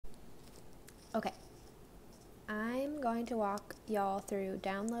Okay, I'm going to walk y'all through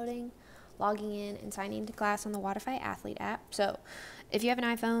downloading, logging in, and signing into class on the Wodify Athlete app. So if you have an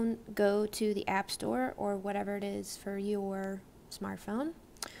iPhone, go to the App Store or whatever it is for your smartphone.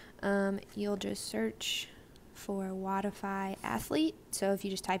 You'll just search for Wodify Athlete. So if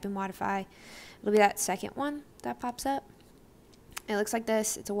you just type in Wodify, it'll be that second one that pops up. It looks like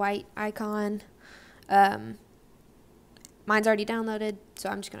this. It's a white icon. Mine's already downloaded, so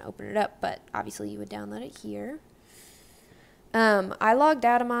I'm just going to open it up, but obviously you would download it here. I logged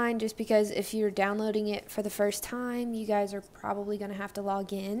out of mine just because if you're downloading it for the first time, you guys are probably going to have to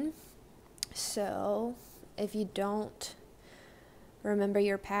log in. So if you don't remember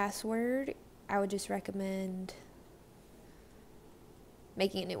your password, I would just recommend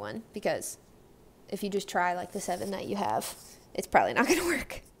making a new one, because if you just try like the 7 that you have, it's probably not going to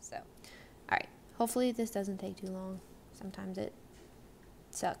work. So, all right. Hopefully this doesn't take too long. Sometimes it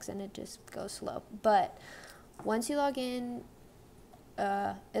sucks and it just goes slow. But once you log in,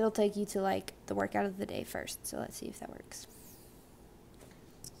 it'll take you to like the workout of the day first. So let's see if that works.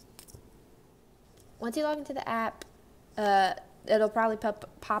 Once you log into the app, it'll probably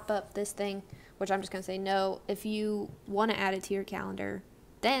pop up this thing, which I'm just going to say no. If you want to add it to your calendar,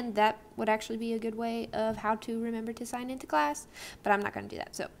 then that would actually be a good way of how to remember to sign into class. But I'm not going to do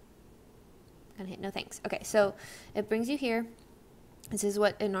that. So I'm going to hit no thanks. Okay, so it brings you here. This is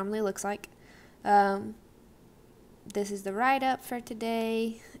what it normally looks like. This is the write-up for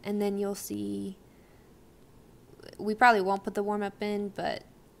today, and then you'll see, we probably won't put the warm-up in, but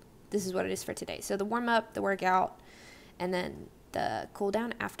this is what it is for today. So the warm-up, the workout, and then the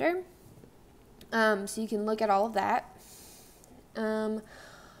cool-down after. So you can look at all of that.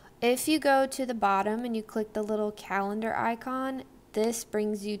 If you go to the bottom and you click the little calendar icon, this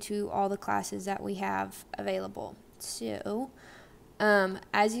brings you to all the classes that we have available. So,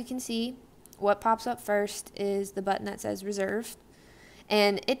 as you can see, what pops up first is the button that says reserve.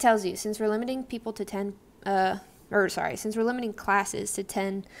 And it tells you, since we're limiting people to since we're limiting classes to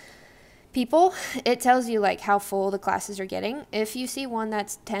 10 people, it tells you like how full the classes are getting. If you see one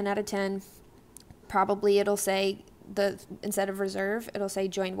that's 10 out of 10, probably it'll say, instead of reserve, it'll say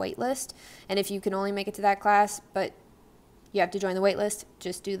join waitlist. And if you can only make it to that class, but you have to join the wait list,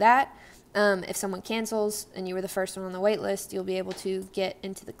 just do that. If someone cancels and you were the first one on the wait list, you'll be able to get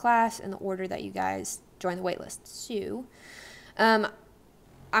into the class in the order that you guys join the wait list. So, I'm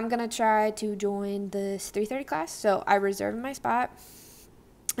going to try to join this 3:30 class. So I reserved my spot,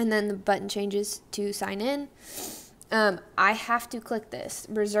 and then the button changes to sign in. I have to click this.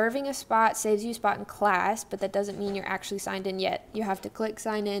 Reserving a spot saves you a spot in class, but that doesn't mean you're actually signed in yet. You have to click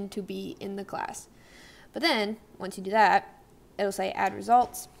sign in to be in the class. But then, once you do that, it'll say add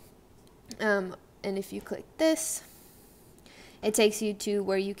results. And if you click this, it takes you to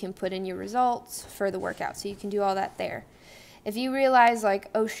where you can put in your results for the workout. So you can do all that there. If you realize like,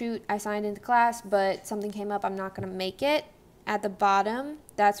 oh shoot, I signed into class, but something came up, I'm not going to make it, at the bottom,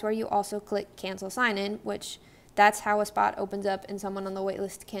 that's where you also click cancel sign in, which that's how a spot opens up and someone on the wait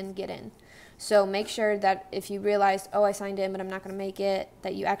list can get in. So make sure that if you realize, oh, I signed in, but I'm not going to make it,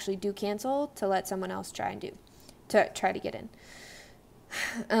 that you actually do cancel to let someone else try to get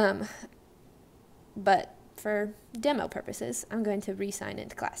in. But for demo purposes, I'm going to re-sign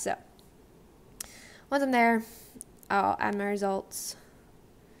into class. So once I'm there, I'll add my results.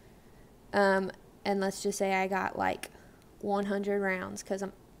 And let's just say I got like 100 rounds because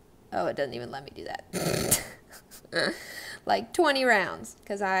it doesn't even let me do that. Like 20 rounds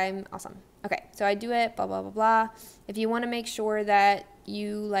because I'm awesome. Okay, so I do it, blah, blah, blah, blah. If you want to make sure that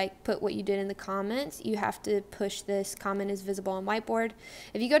you like put what you did in the comments, you have to push this comment is visible on whiteboard.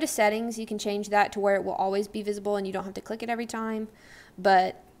 If you go to settings, you can change that to where it will always be visible and you don't have to click it every time,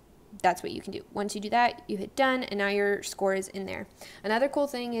 but that's what you can do. Once you do that, you hit done, and now your score is in there. Another cool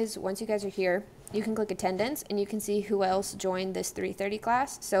thing is once you guys are here, you can click attendance and you can see who else joined this 3:30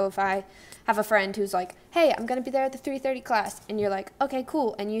 class. So if I have a friend who's like, hey, I'm going to be there at the 3:30 class, and you're like, okay,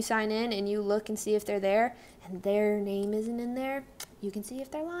 cool, and you sign in and you look and see if they're there and their name isn't in there, you can see if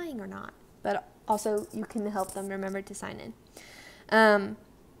they're lying or not. But also you can help them remember to sign in.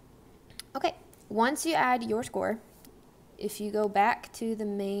 Okay, once you add your score, if you go back to the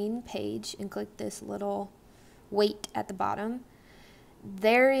main page and click this little weight at the bottom,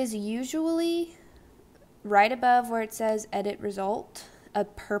 there is usually right above where it says edit result, a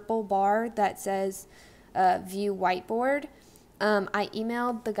purple bar that says view whiteboard. I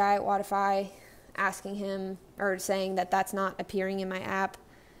emailed the guy at Wodify asking him, or saying that that's not appearing in my app.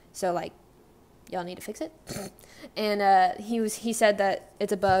 So like, y'all need to fix it. And he said that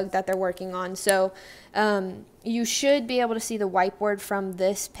it's a bug that they're working on. So you should be able to see the whiteboard from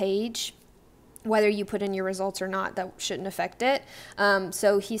this page. whether you put in your results or not, that shouldn't affect it.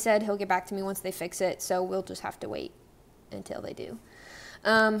 So he said he'll get back to me once they fix it, so we'll just have to wait until they do.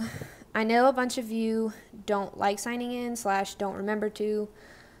 I know a bunch of you don't like signing in / don't remember to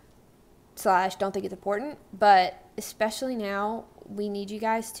 / don't think it's important, but especially now we need you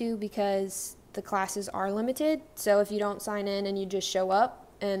guys to, because the classes are limited. So if you don't sign in and you just show up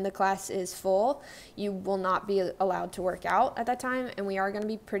and the class is full, you will not be allowed to work out at that time. And we are going to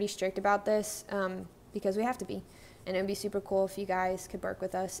be pretty strict about this because we have to be. And it would be super cool if you guys could work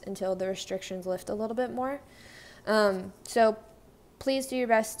with us until the restrictions lift a little bit more. So please do your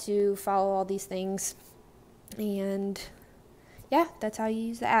best to follow all these things. And yeah, that's how you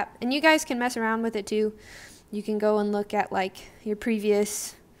use the app. And you guys can mess around with it too. You can go and look at like your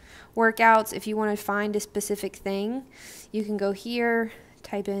previous workouts. If you want to find a specific thing, you can go here,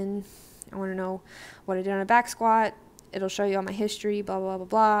 type in, I want to know what I did on a back squat. It'll show you all my history, blah, blah, blah,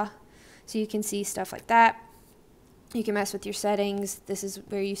 blah. So you can see stuff like that. You can mess with your settings. This is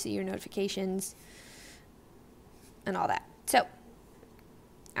where you see your notifications and all that. So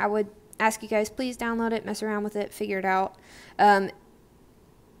I would ask you guys, please download it, mess around with it, figure it out.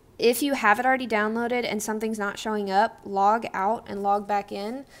 If you have it already downloaded and something's not showing up, log out and log back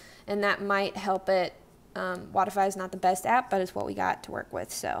in, and that might help it. Wodify is not the best app, but it's what we got to work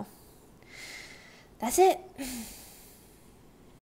with. So that's it.